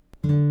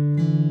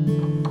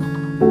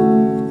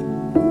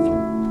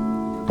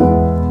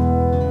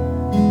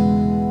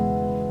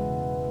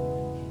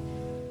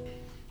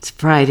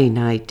Friday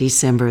night,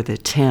 December the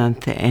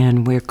 10th,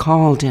 and we're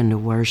called into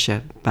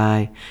worship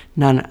by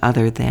none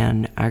other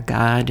than our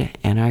God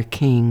and our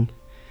King.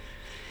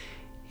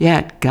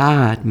 Yet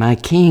God, my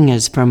King,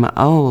 is from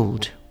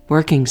old,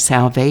 working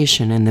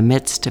salvation in the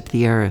midst of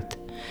the earth.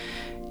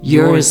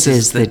 Yours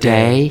is the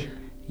day,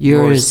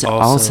 yours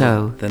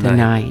also the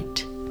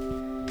night.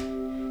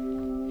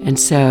 And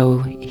so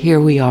here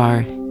we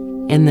are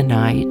in the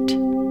night.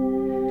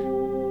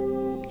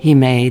 He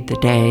made the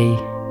day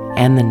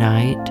and the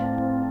night,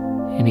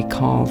 and he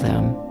called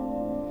them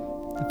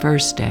the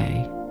first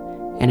day,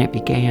 and it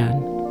began.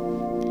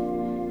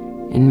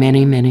 And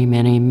many, many,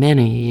 many,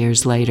 many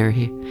years later,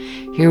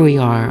 here we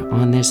are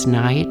on this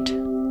night.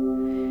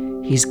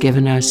 He's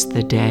given us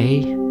the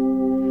day,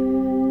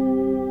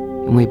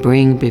 and we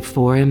bring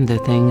before him the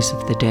things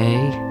of the day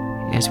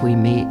as we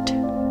meet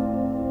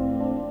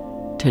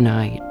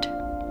tonight.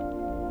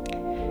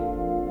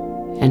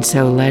 And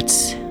so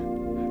let's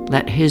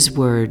let his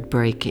word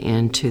break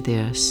into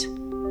this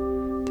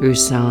through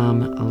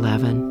Psalm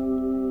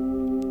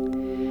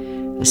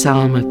 11, the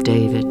Psalm of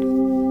David.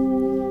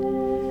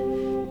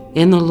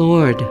 In the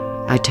Lord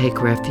I take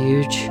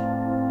refuge.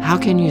 How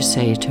can you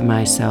say to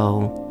my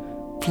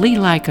soul, flee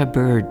like a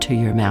bird to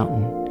your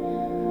mountain?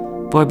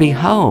 For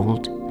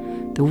behold,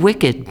 the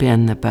wicked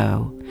bend the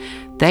bow.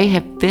 They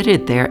have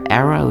fitted their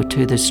arrow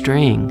to the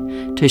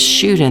string to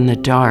shoot in the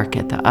dark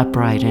at the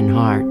upright in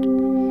heart.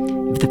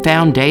 If the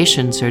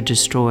foundations are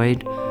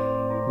destroyed,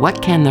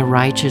 what can the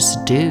righteous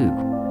do?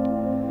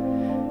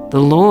 The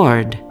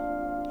Lord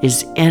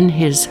is in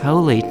his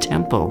holy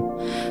temple.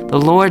 The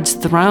Lord's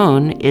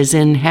throne is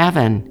in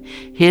heaven.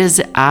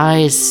 His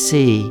eyes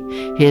see,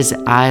 his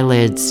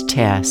eyelids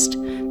test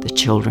the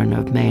children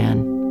of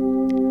man.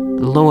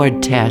 The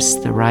Lord tests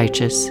the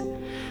righteous,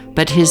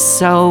 but his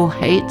soul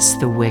hates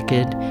the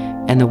wicked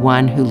and the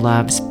one who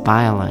loves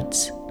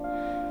violence.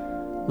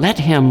 Let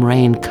him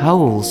rain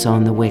coals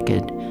on the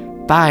wicked,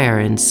 fire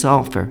and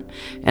sulfur,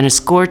 and a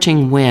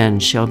scorching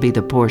wind shall be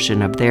the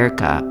portion of their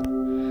cup.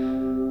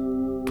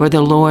 For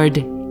the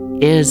Lord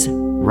is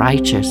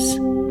righteous.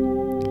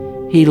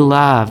 He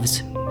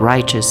loves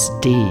righteous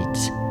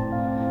deeds.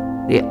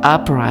 The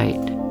upright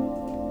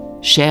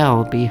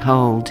shall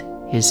behold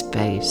his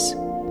face.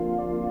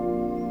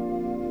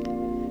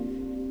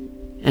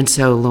 And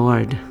so,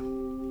 Lord,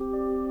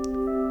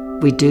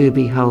 we do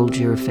behold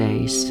your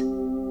face.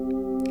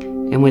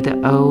 And with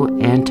the O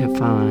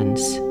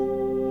antiphons,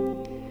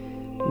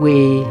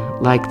 we,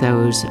 like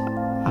those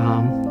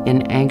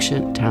in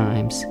ancient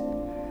times,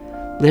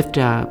 lift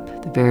up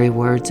the very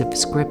words of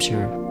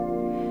Scripture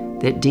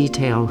that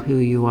detail who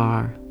you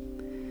are,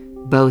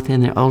 both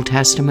in the Old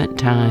Testament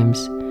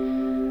times,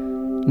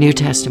 New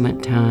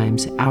Testament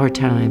times, our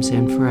times,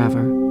 and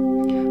forever.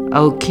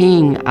 O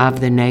King of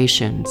the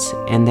nations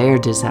and their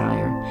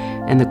desire,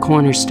 and the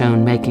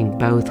cornerstone making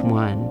both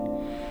one,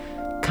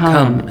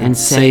 come and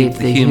save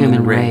the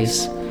human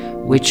race,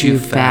 which you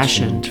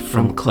fashioned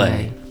from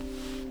clay.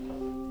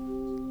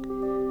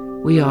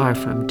 We are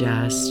from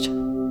dust,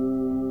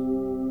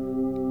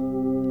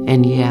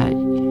 and yet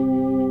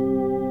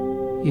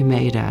you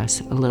made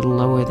us a little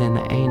lower than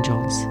the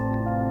angels.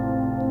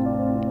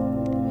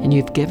 And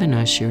you've given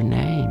us your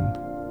name,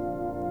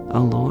 O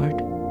Lord.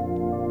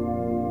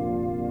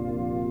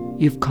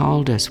 You've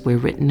called us, we're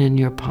written in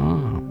your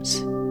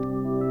palms.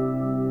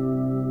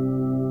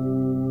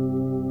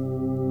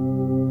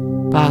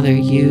 Father,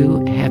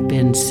 you have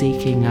been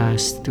seeking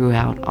us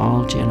throughout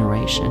all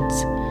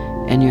generations,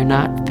 and you're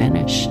not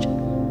finished,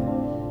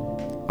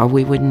 or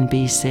we wouldn't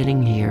be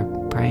sitting here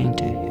praying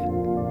to you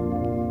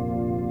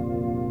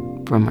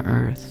from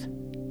earth,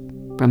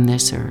 from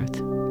this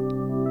earth.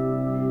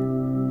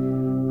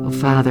 Oh,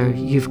 Father,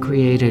 you've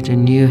created a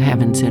new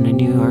heavens and a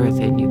new earth,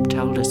 and you've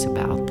told us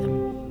about them.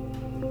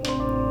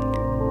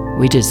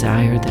 We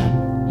desire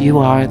them. You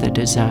are the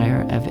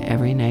desire of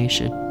every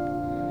nation,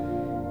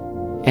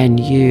 and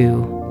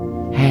you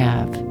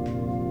have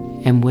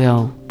and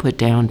will put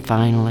down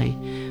finally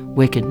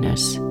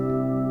wickedness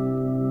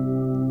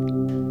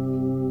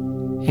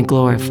and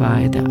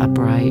glorify the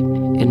upright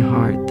in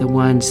heart, the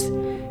ones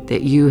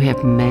that you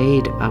have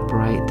made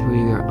upright through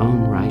your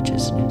own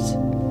righteousness.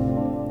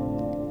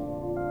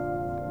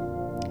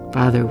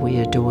 Father, we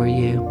adore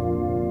you.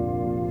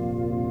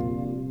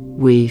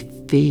 We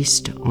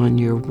feast on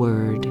your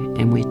word,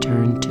 and we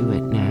turn to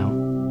it now.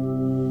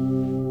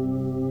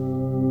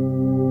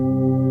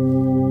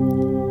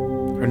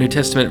 Our New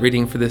Testament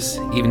reading for this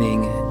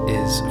evening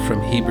is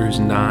from Hebrews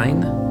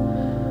 9,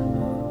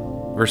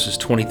 verses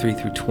 23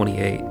 through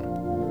 28.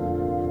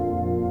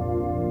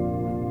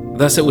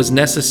 Thus it was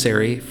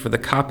necessary for the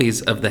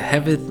copies of the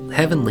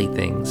heavenly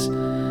things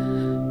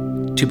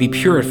to be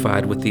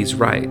purified with these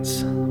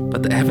rites,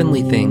 but the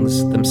heavenly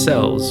things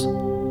themselves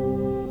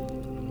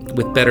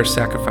with better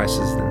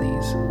sacrifices than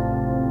these.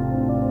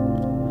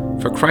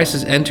 For Christ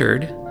has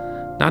entered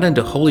not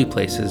into holy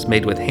places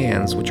made with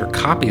hands, which are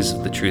copies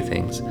of the true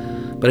things,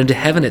 but into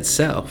heaven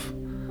itself,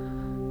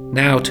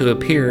 now to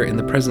appear in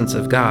the presence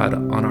of God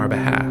on our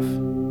behalf.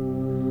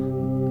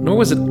 nor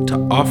was it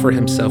to offer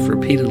himself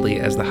repeatedly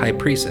as the high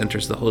priest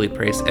enters the holy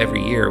place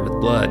every year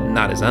with blood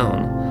not his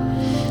own,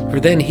 for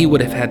then he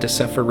would have had to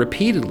suffer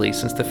repeatedly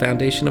since the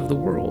foundation of the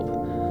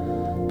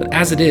world. But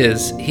as it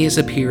is, he has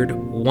appeared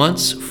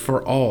once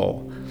for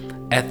all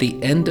at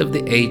the end of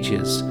the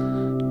ages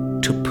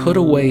to put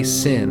away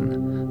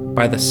sin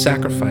by the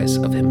sacrifice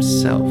of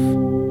himself.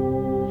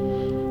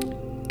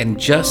 And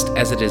just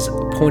as it is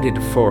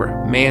appointed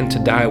for man to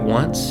die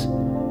once,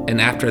 and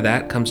after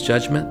that comes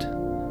judgment,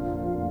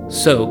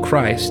 so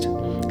Christ,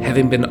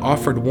 having been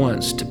offered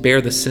once to bear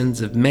the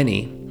sins of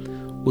many,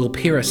 will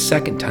appear a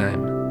second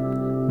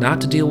time, not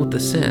to deal with the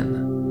sin,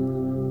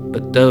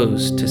 but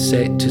to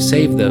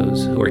save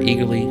those who are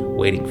eagerly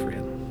waiting for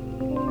him.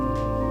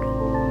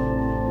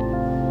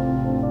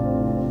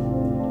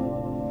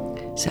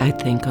 So I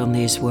think on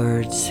these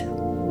words,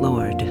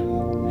 Lord,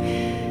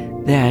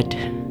 that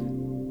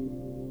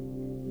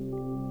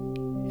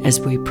as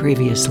we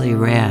previously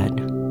read,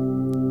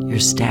 your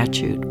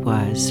statute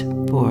was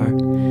for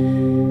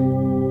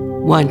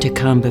one to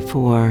come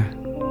before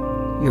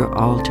your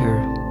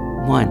altar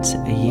once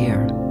a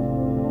year.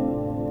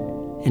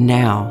 And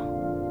now,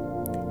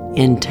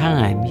 in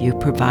time, you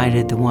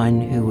provided the one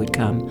who would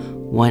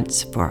come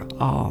once for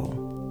all.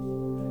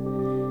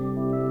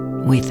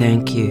 We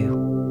thank you.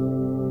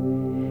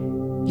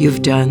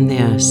 You've done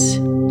this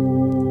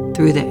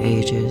through the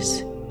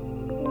ages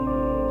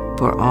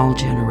for all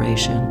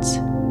generations.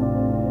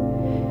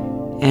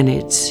 And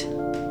it's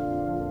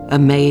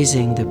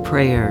amazing the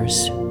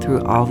prayers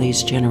through all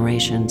these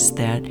generations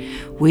that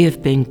we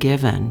have been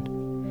given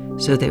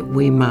so that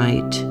we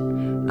might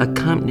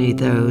accompany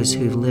those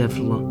who lived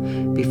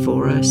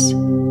before us,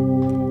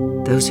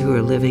 those who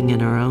are living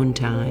in our own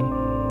time,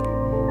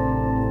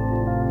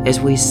 as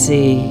we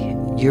see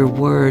your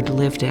word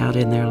lived out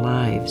in their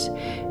lives.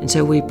 And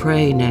so we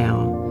pray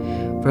now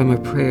from a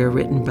prayer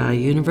written by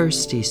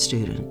university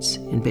students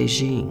in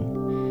Beijing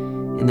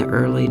in the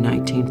early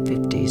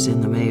 1950s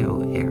in the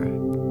Mao era.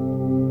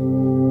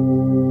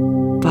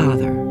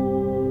 Father,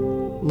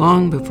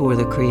 long before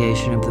the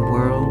creation of the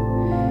world,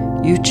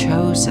 you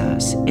chose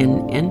us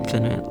in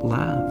infinite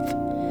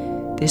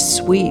love. This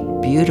sweet,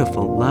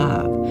 beautiful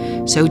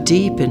love, so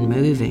deep and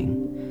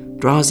moving,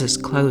 draws us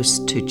close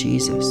to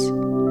Jesus.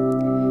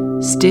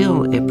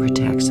 Still it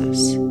protects us.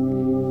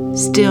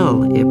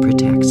 Still it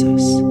protects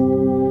us.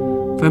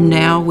 From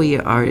now we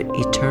are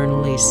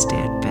eternally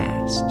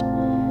steadfast.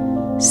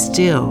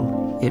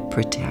 Still it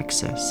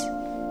protects us.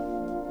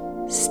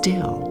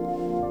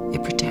 Still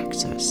it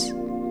protects us.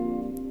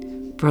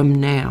 From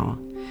now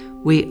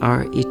we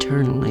are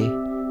eternally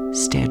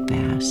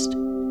steadfast.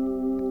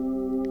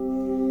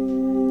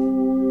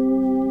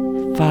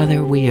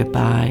 Father, we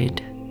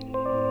abide,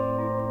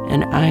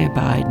 and I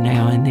abide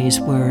now in these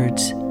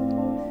words,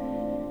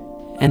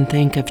 and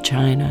think of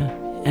China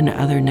and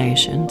other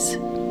nations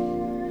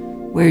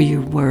where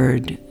your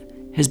word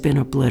has been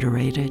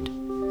obliterated,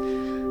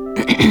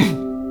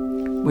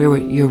 where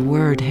your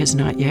word has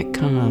not yet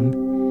come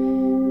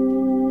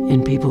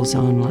in people's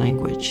own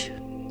language,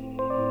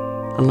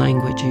 a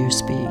language you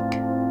speak.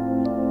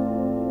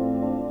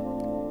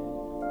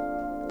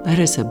 Let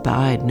us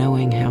abide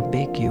knowing how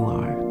big you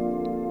are.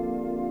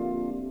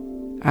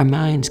 Our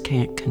minds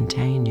can't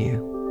contain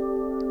you,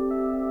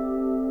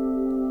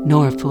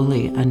 nor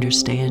fully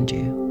understand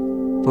you.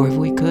 For if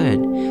we could,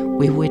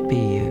 we would be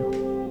you.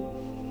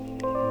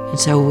 And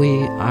so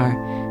we are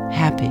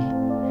happy,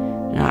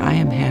 and I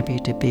am happy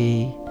to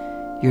be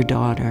your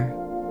daughter,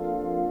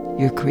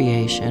 your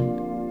creation,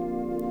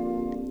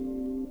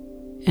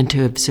 and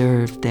to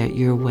observe that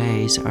your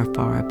ways are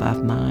far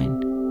above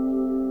mine,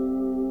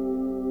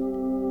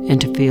 and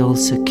to feel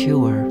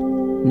secure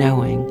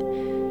knowing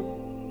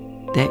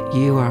that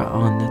you are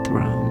on the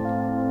throne,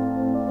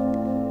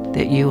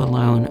 that you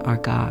alone are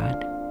God,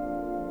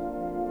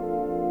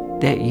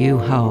 that you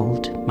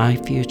hold my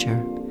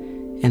future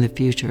and the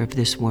future of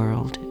this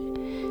world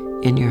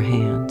in your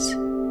hands.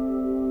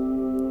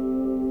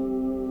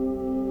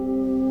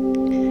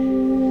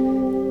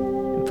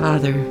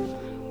 Father,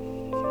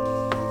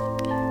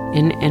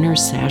 in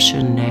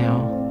intercession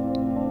now,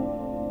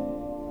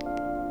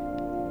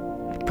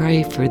 I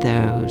pray for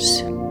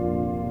those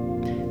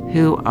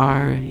who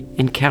are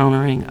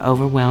encountering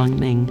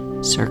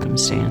overwhelming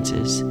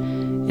circumstances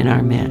in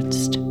our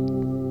midst,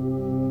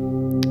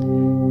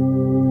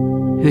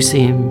 who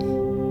seem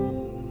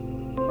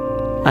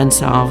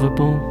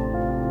unsolvable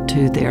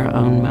to their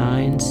own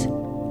minds,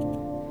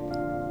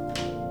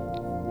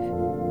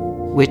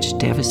 which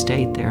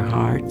devastate their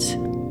hearts.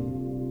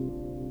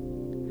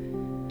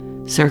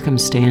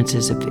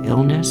 Circumstances of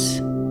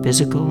illness,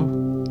 physical,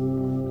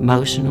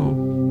 emotional,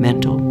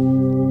 mental.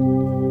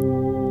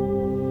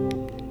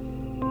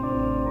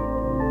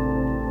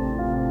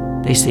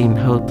 They seem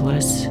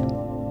hopeless.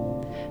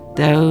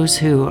 Those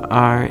who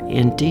are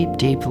in deep,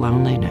 deep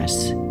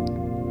loneliness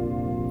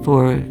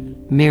for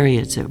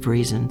myriads of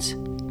reasons.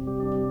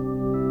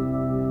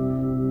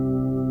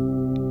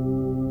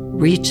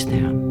 Reach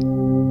them.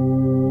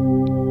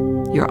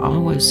 You're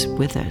always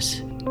with us.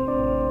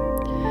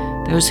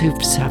 those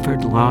who've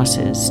suffered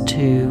losses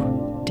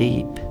too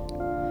deep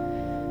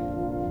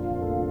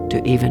to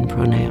even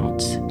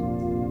pronounce.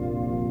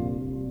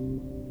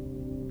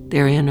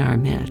 They're in our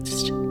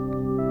midst.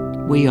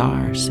 We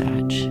are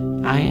such.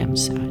 I am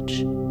such.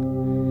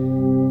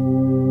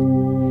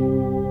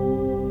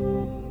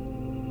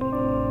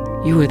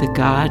 You are the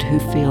God who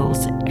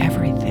feels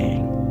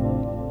everything.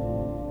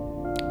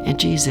 And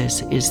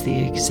Jesus is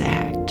the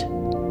exact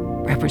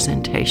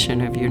representation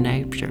of your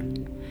nature.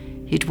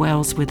 He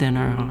dwells within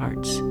our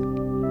hearts.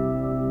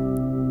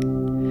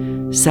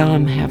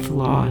 Some have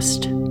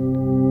lost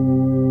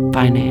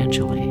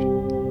financially.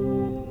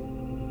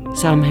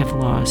 Some have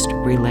lost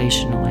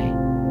relationally,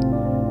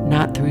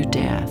 not through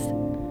death,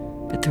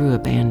 but through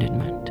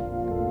abandonment.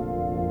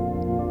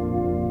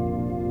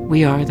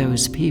 We are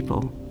those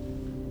people.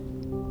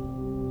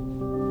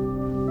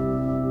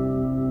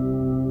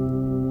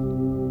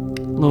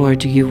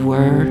 Lord, you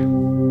were,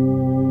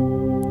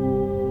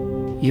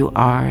 you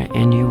are,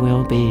 and you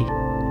will be.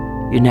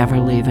 You never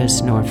leave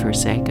us nor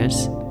forsake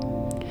us.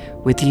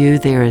 With you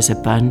there is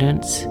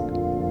abundance.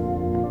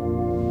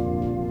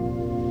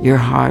 Your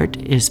heart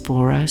is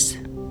for us.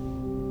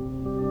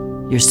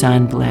 Your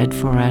Son bled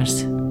for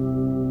us.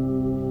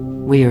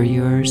 We are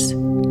yours.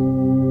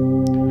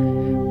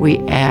 We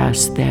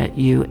ask that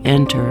you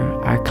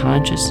enter our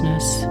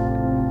consciousness,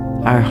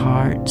 our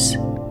hearts,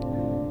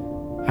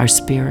 our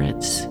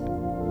spirits,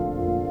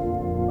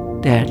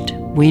 that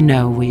we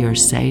know we are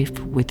safe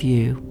with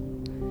you,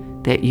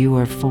 that you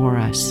are for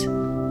us,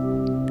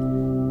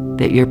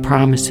 that your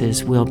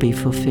promises will be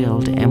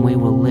fulfilled and we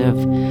will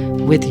live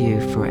with you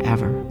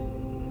forever.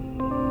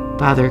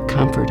 Father,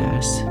 comfort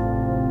us,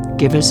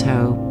 give us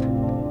hope,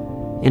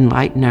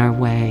 enlighten our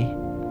way,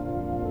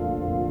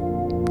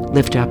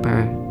 lift up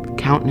our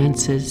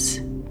countenances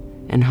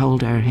and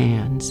hold our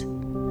hands.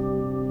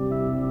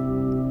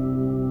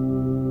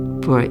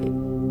 For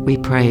we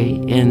pray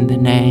in the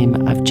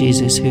name of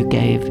Jesus, who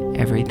gave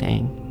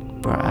everything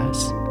for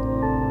us.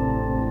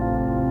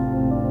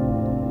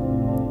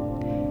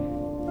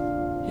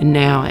 And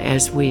now,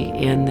 as we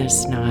end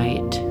this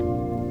night,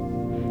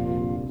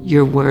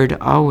 your word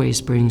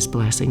always brings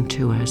blessing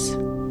to us.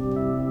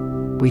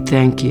 We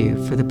thank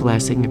you for the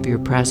blessing of your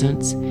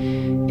presence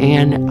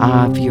and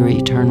of your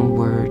eternal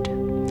word.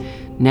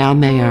 Now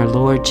may our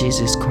Lord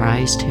Jesus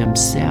Christ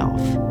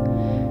himself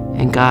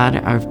and God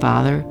our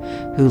Father,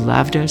 who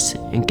loved us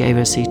and gave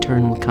us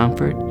eternal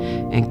comfort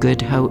and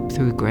good hope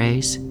through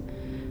grace,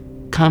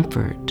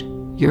 comfort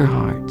your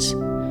hearts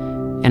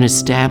and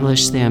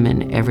establish them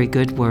in every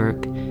good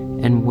work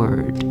and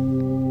word.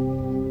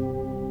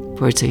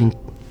 For it's in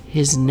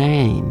his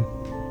name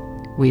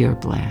we are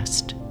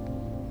blessed.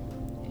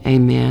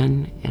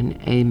 Amen and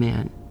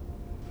amen.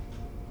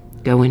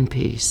 Go in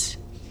peace.